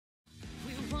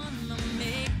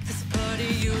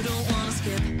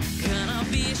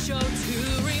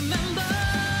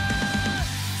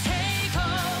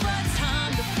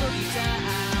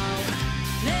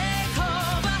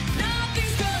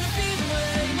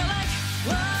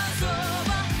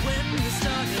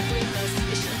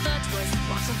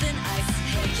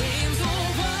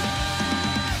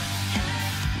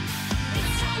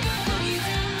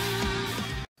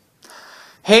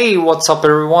Hey, what's up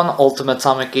everyone,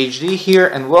 Ultimatomic HD here,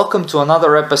 and welcome to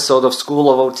another episode of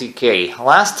School of OTK.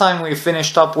 Last time we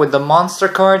finished up with the monster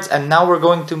cards, and now we're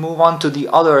going to move on to the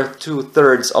other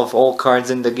 2/3 of all cards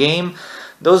in the game,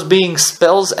 those being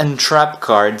spells and trap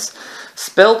cards.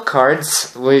 Spell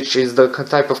cards, which is the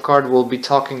type of card we'll be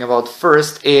talking about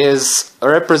first, is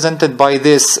represented by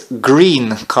this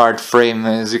green card frame,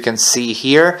 as you can see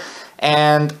here.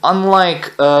 And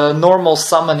unlike normal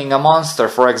summoning a monster,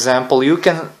 for example, you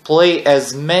can play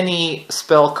as many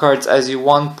spell cards as you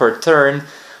want per turn,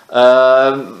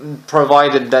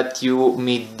 provided that you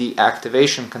meet the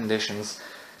activation conditions.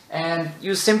 And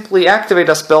you simply activate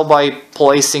a spell by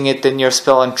placing it in your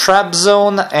spell and trap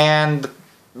zone and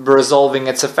resolving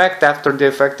its effect. After the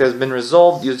effect has been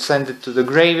resolved, you send it to the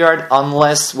graveyard,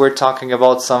 unless we're talking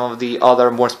about some of the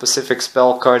other more specific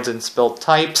spell cards and spell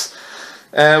types,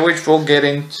 which we'll get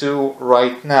into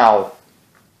right now.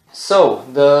 So,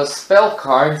 the spell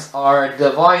cards are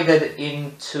divided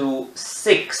into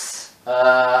six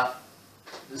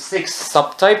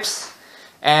subtypes,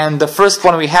 and the first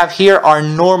one we have here are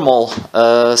normal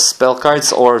spell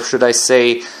cards, or should I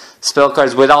say spell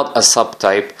cards without a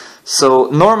subtype. So,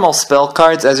 normal spell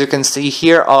cards, as you can see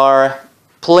here, are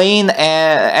plain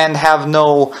and have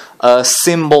no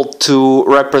symbol to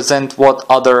represent what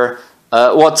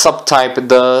subtype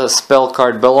the spell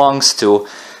card belongs to.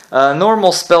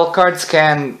 Normal spell cards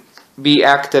can be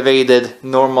activated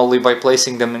normally by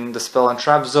placing them in the spell and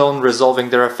trap zone,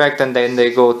 resolving their effect, and then they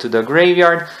go to the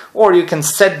graveyard, or you can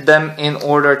set them in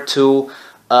order to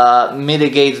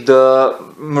mitigate the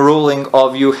ruling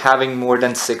of you having more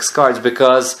than 6 cards,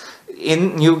 because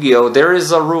in Yu-Gi-Oh! There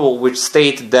is a rule which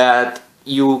states that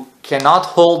you cannot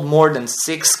hold more than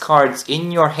 6 cards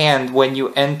in your hand when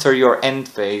you enter your end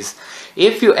phase.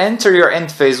 If you enter your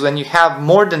end phase when you have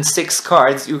more than 6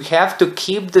 cards, you have to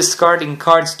keep discarding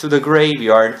cards to the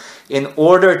graveyard in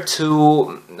order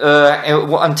to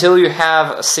until you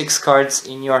have 6 cards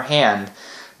in your hand.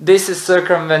 This is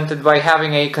circumvented by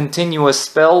having a continuous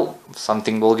spell,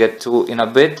 something we'll get to in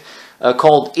a bit,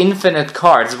 called infinite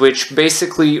cards, which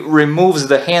basically removes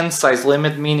the hand size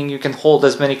limit, meaning you can hold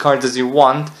as many cards as you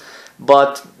want,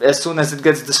 but as soon as it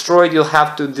gets destroyed, you'll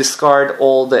have to discard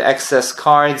all the excess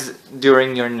cards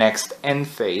during your next end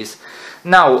phase.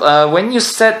 Now, when you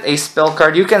set a spell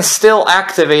card, you can still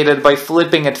activate it by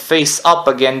flipping it face up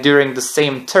again during the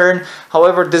same turn.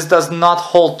 However, this does not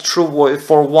hold true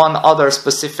for one other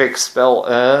specific spell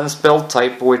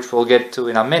type, which we'll get to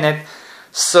in a minute.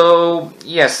 So,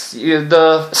 yes,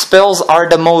 the spells are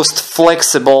the most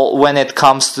flexible when it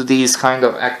comes to these kind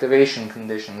of activation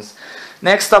conditions.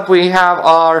 Next up we have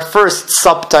our first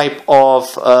subtype of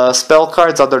spell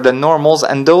cards other than normals,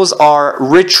 and those are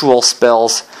ritual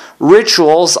spells.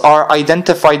 Rituals are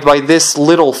identified by this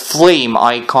little flame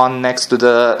icon next to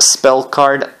the spell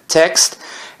card text,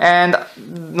 and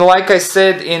like I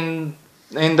said in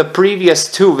the previous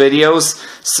 2 videos,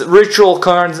 ritual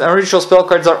spell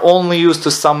cards are only used to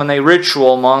summon a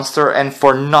ritual monster and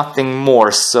for nothing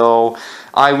more, so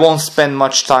I won't spend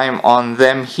much time on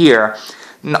them here.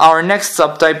 Our next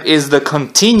subtype is the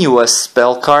continuous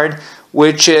spell card,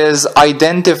 which is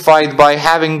identified by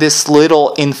having this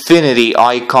little infinity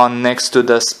icon next to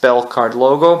the spell card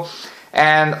logo.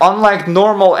 And unlike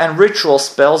normal and ritual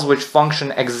spells, which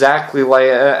function exactly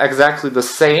the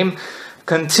same,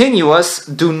 continuous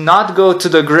do not go to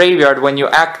the graveyard when you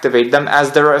activate them,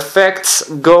 as their effects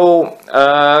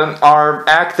are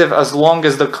active as long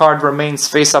as the card remains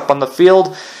face up on the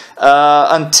field,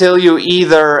 until you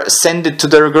either send it to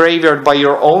the graveyard by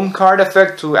your own card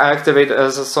effect to activate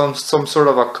as some sort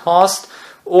of a cost,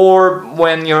 or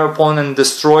when your opponent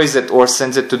destroys it or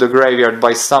sends it to the graveyard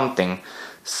by something.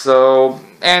 So,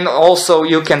 and also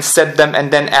you can set them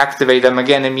and then activate them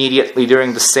again immediately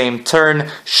during the same turn,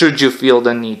 should you feel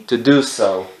the need to do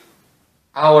so.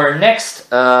 Our next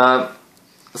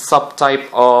subtype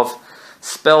of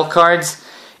spell cards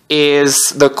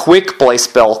is the quick play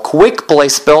spell. Quick play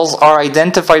spells are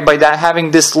identified by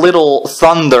having this little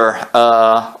thunder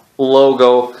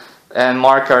logo and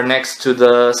marker next to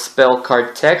the spell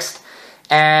card text.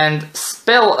 And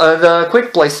the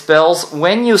quick play spells,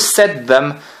 when you set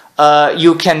them,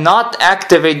 you cannot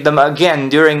activate them again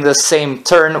during the same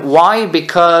turn. Why?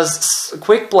 Because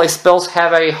quick play spells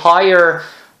have a higher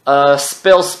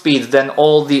spell speed than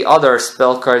all the other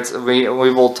spell cards we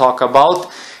will talk about.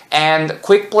 And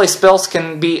quick play spells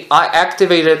can be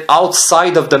activated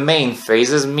outside of the main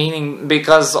phases, meaning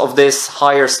because of this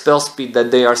higher spell speed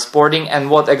that they are sporting. And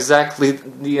what exactly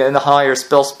the higher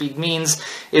spell speed means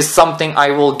is something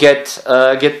I will get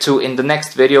to in the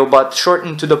next video, but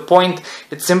shortened to the point,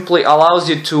 it simply allows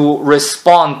you to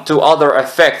respond to other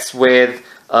effects with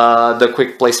the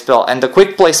quick play spell. And the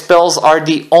quick play spells are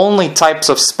the only types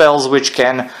of spells which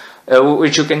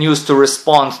you can use to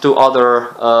respond to other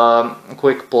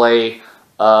quick play,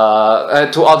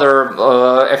 to other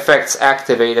effects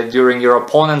activated during your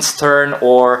opponent's turn,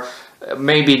 or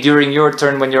maybe during your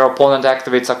turn when your opponent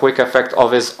activates a quick effect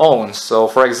of his own. So,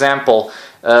 for example,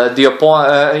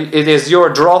 it is your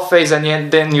draw phase,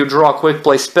 and then you draw a quick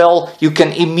play spell. You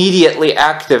can immediately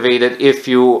activate it if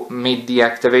you meet the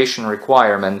activation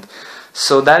requirement.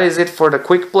 So that is it for the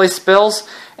quick play spells.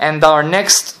 And our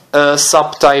next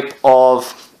subtype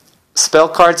of spell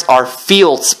cards are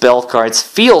field spell cards.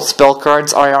 Field spell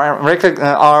cards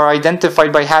are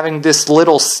identified by having this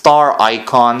little star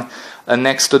icon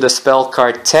next to the spell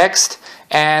card text.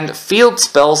 And field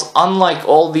spells, unlike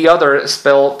all the other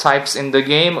spell types in the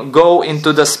game, go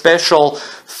into the special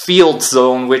field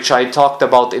zone, which I talked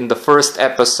about in the first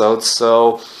episode.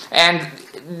 So, and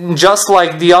just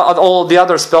like all the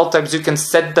other spell types, you can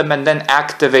set them and then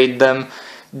activate them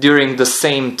during the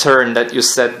same turn that you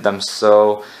set them.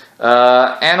 So,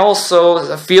 and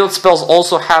also field spells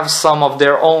also have some of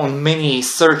their own mini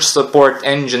search support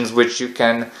engines, which you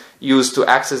can use to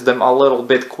access them a little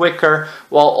bit quicker,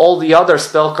 while all the other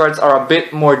spell cards are a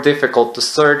bit more difficult to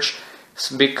search,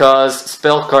 because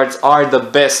spell cards are the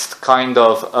best kind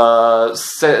of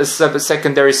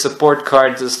secondary support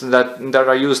cards that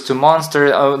are used to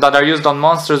that are used on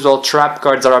monsters, while trap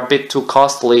cards are a bit too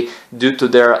costly due to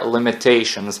their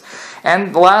limitations.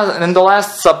 And the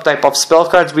last subtype of spell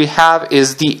cards we have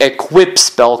is the equip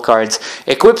spell cards.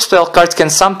 Equip spell cards can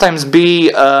sometimes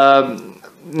be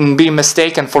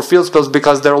mistaken for field spells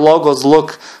because their logos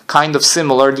look kind of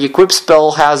similar. The equip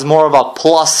spell has more of a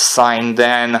plus sign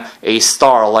than a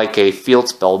star like a field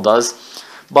spell does.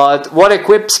 But what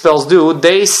equip spells do,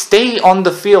 they stay on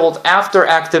the field after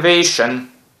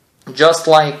activation, just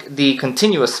like the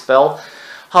continuous spell.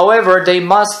 However, they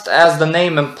must, as the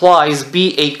name implies,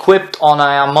 be equipped on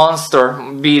a monster,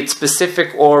 be it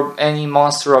specific or any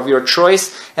monster of your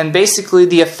choice. And basically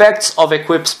the effects of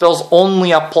equipped spells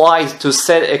only apply to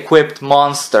said equipped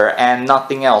monster and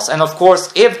nothing else. And of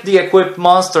course, if the equipped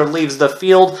monster leaves the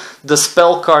field, the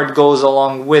spell card goes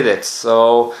along with it.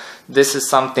 So this is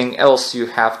something else you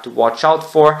have to watch out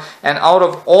for. And out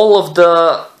of all of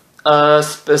the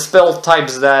spell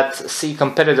types that see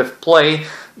competitive play,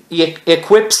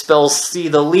 equip spells see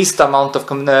the least amount of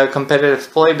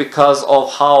competitive play because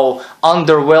of how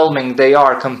underwhelming they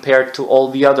are compared to all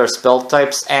the other spell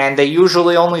types, and they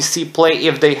usually only see play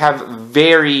if they have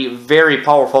very, very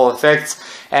powerful effects.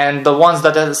 And the ones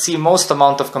that see most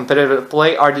amount of competitive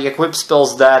play are the equip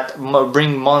spells that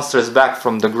bring monsters back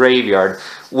from the graveyard,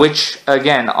 which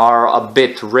again are a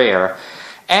bit rare.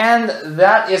 And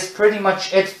that is pretty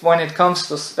much it when it comes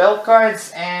to spell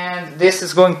cards, and this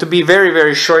is going to be very,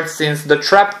 very short since the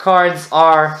trap cards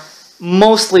are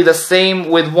mostly the same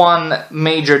with one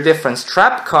major difference.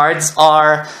 Trap cards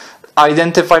are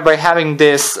identified by having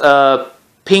this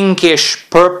pinkish,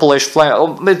 purplish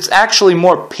flame. It's actually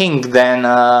more pink than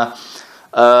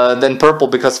purple,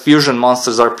 because fusion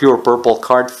monsters are pure purple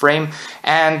card frame.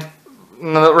 And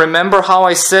remember how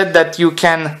I said that you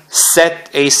can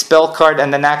set a spell card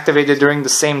and then activate it during the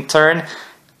same turn?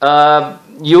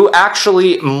 You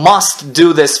actually must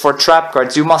do this for trap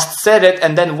cards. You must set it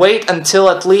and then wait until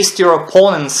at least your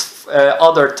opponent's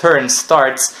other turn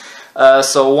starts.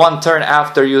 So one turn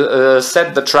after you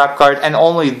set the trap card, and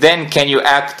only then can you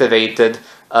activate it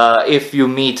if you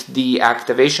meet the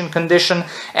activation condition.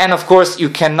 And of course, you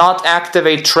cannot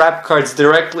activate trap cards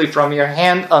directly from your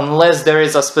hand unless there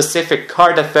is a specific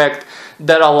card effect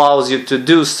that allows you to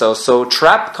do so. So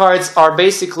trap cards are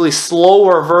basically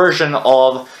slower version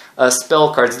of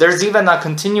spell cards. There's even a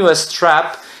continuous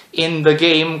trap in the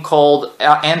game called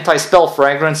Anti-Spell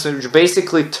Fragrance, which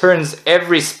basically turns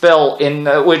every spell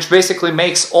which basically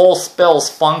makes all spells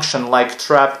function like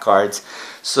trap cards.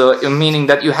 So meaning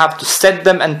that you have to set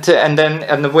them and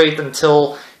then wait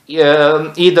until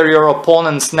either your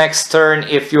opponent's next turn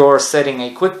if you're setting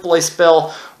a quick play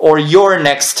spell, or your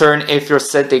next turn if you're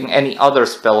setting any other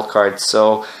spell card.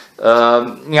 So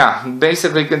yeah,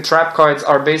 basically trap cards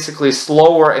are basically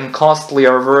slower and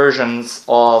costlier versions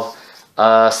of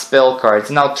spell cards.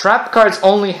 Now trap cards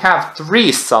only have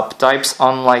 3 subtypes,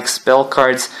 unlike spell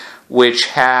cards which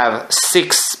have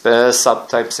 6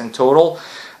 subtypes in total.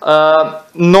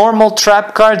 Normal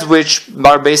trap cards, which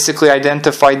are basically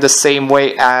identified the same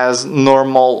way as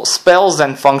normal spells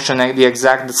and function the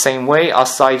exact same way,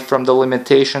 aside from the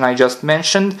limitation I just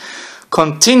mentioned.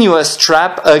 Continuous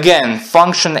trap, again,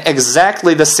 function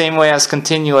exactly the same way as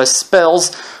continuous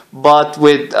spells, but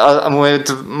with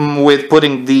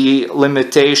putting the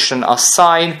limitation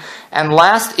aside. And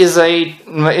last is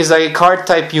a card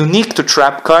type unique to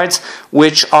trap cards,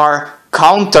 which are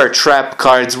counter trap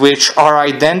cards, which are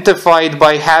identified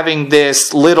by having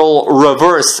this little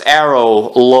reverse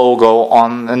arrow logo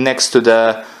on next to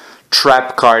the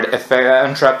trap card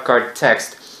effect, trap card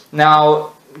text.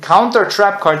 Now, counter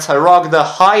trap cards rock the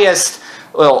highest,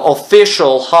 well,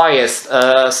 official highest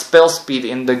spell speed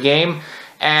in the game,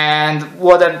 and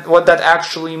what that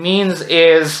actually means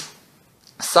is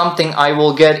something I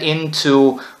will get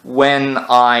into when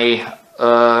I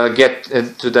get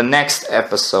to the next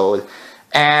episode.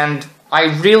 And I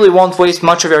really won't waste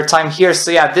much of your time here.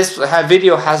 So yeah, this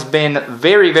video has been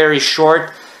very, very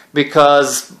short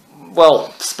because,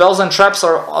 well, spells and traps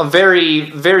are very,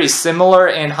 very similar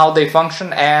in how they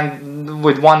function, and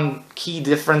with one key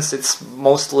difference, it's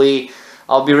mostly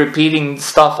I'll be repeating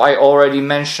stuff I already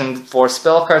mentioned for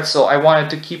spell cards, so I wanted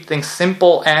to keep things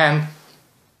simple and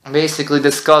basically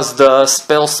discuss the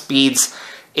spell speeds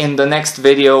in the next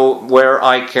video, where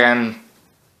I can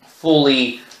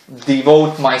fully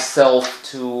devote myself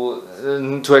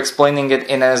to explaining it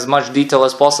in as much detail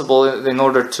as possible in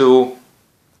order to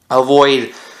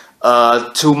avoid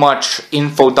too much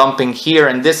info dumping here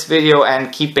in this video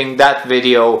and keeping that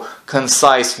video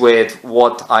concise with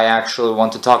what I actually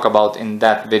want to talk about in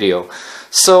that video.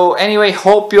 So anyway,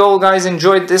 hope you all guys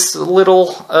enjoyed this little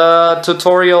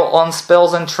tutorial on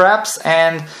spells and traps,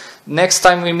 and next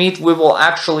time we meet we will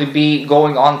actually be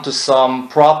going on to some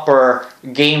proper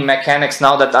game mechanics,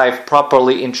 now that I've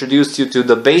properly introduced you to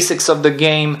the basics of the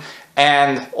game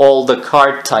and all the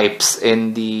card types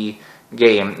in the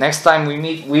game. Next time we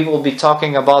meet, we will be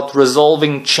talking about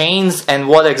resolving chains and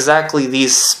what exactly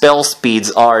these spell speeds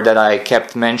are that I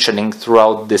kept mentioning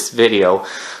throughout this video.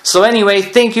 So anyway,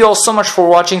 thank you all so much for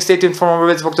watching. Stay tuned for more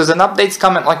videos, photos and updates.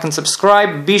 Comment, like and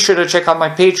subscribe. Be sure to check out my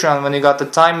Patreon when you got the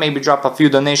time. Maybe drop a few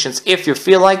donations if you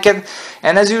feel like it.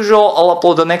 And as usual, I'll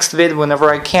upload the next vid whenever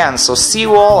I can. So see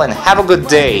you all and have a good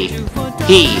day.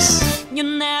 Peace. You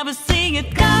never see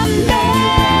it coming.